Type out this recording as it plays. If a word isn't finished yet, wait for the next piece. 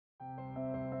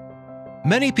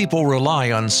Many people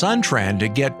rely on Sun Tran to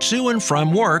get to and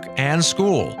from work and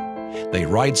school. They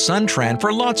ride Sun Tran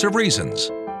for lots of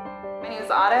reasons. My name is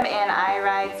Autumn and I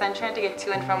ride Sun Tran to get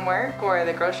to and from work or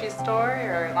the grocery store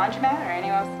or laundromat or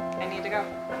anywhere else I need to go.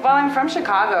 Well, I'm from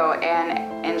Chicago,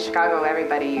 and in Chicago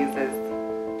everybody uses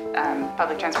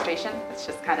public transportation. It's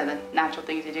just kind of the natural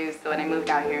thing to do. So when I moved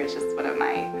out here, it's just one of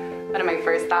my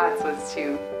first thoughts was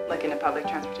to look into public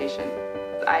transportation.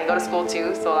 I go to school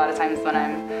too, so a lot of times when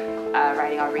I'm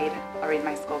riding, I'll read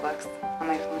my school books on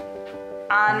my phone.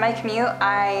 On my commute,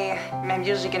 I'm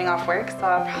usually getting off work, so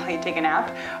I'll probably take a nap,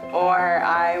 or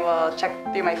I will check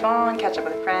through my phone, catch up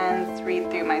with friends, read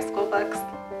through my school books.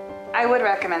 I would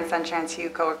recommend Sun Tran to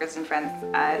coworkers and friends.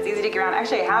 It's easy to get around.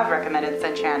 Actually, I have recommended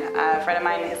Sun Tran. A friend of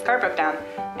mine, his car broke down,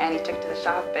 and he took it to the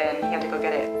shop, and he had to go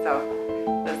get it. So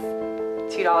it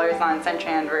was $2 on Sun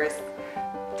Tran versus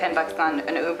 $10 on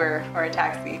an Uber or a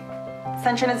taxi.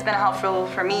 Sun Tran has been helpful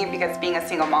for me because being a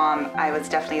single mom, I was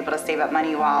definitely able to save up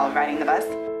money while riding the bus.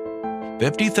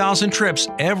 50,000 trips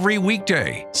every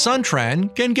weekday. Sun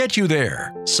Tran can get you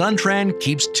there. Sun Tran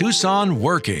keeps Tucson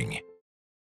working.